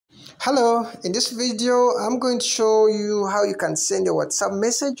Hello, in this video I'm going to show you how you can send a WhatsApp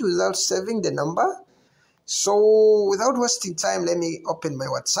message without saving the number. So without wasting time, let me open my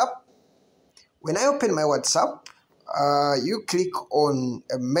WhatsApp. When I open my WhatsApp, you click on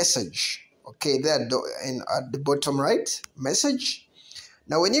a message. Okay, there at the bottom right, message.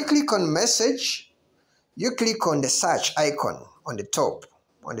 Now when you click on message, you click on the search icon on the top.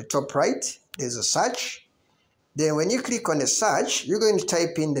 On the top right, there's a search. Then when you click on the search, you're going to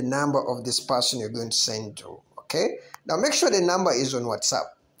type in the number of this person you're going to send to, okay? Now make sure the number is on WhatsApp.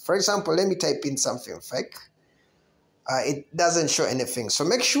 For example, let me type in something fake. It doesn't show anything. So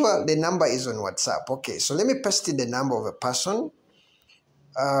make sure the number is on WhatsApp. Okay, so let me paste in the number of a person.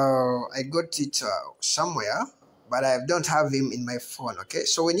 I got it somewhere, but I don't have him in my phone, okay?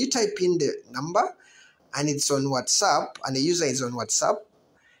 So when you type in the number and it's on WhatsApp and the user is on WhatsApp,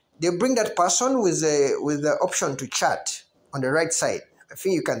 they bring that person with the option to chat on the right side. I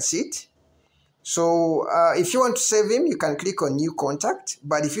think you can see it. So if you want to save him, you can click on new contact.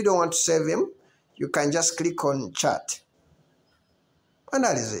 But if you don't want to save him, you can just click on chat. And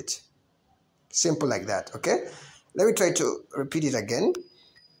that is it. Simple like that, okay? Let me try to repeat it again.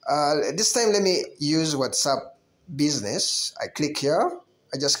 This time, let me use WhatsApp Business. I click here.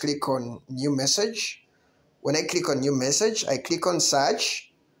 I just click on new message. When I click on new message, I click on search.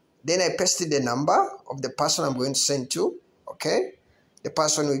 Then I pasted the number of the person I'm going to send to, okay? The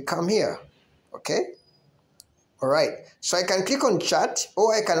person will come here, okay? All right, so I can click on chat,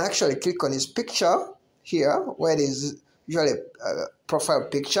 or I can actually click on his picture here, where it is usually a profile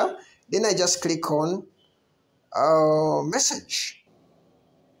picture. Then I just click on message.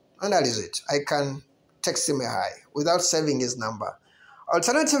 And that is it. I can text him a hi without saving his number.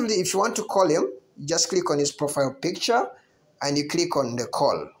 Alternatively, if you want to call him, you just click on his profile picture and you click on the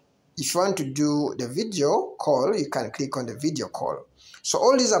call. If you want to do the video call, you can click on the video call. So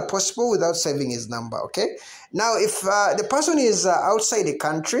all these are possible without saving his number, okay? Now, if the person is outside the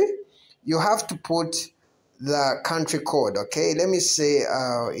country, you have to put the country code, okay? Let me say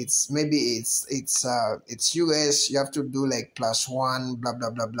it's US. You have to do like +1, blah, blah,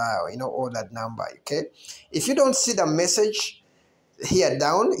 blah, blah, you know, all that number, okay? If you don't see the message here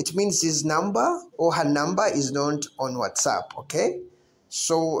down, it means his number or her number is not on WhatsApp, okay?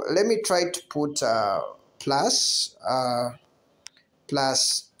 So let me try to put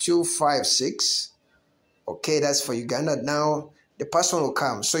 +256. Okay, that's for Uganda. Now the person will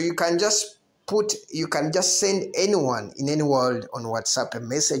come. So you can just send anyone in any world on WhatsApp a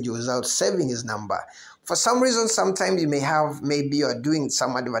message without saving his number. For some reason, sometimes maybe you are doing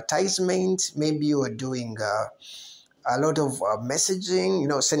some advertisement, maybe you are doing a lot of messaging, you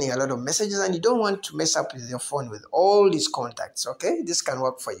know, sending a lot of messages, and you don't want to mess up with your phone with all these contacts, okay? This can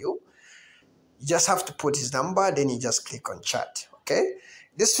work for you. You just have to put his number, then you just click on chat, okay?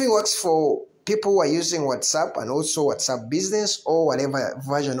 This thing works for people who are using WhatsApp and also WhatsApp Business or whatever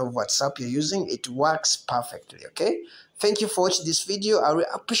version of WhatsApp you're using. It works perfectly, okay? Thank you for watching this video. I will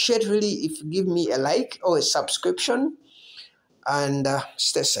appreciate really if you give me a like or a subscription, and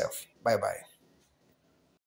stay safe. Bye-bye.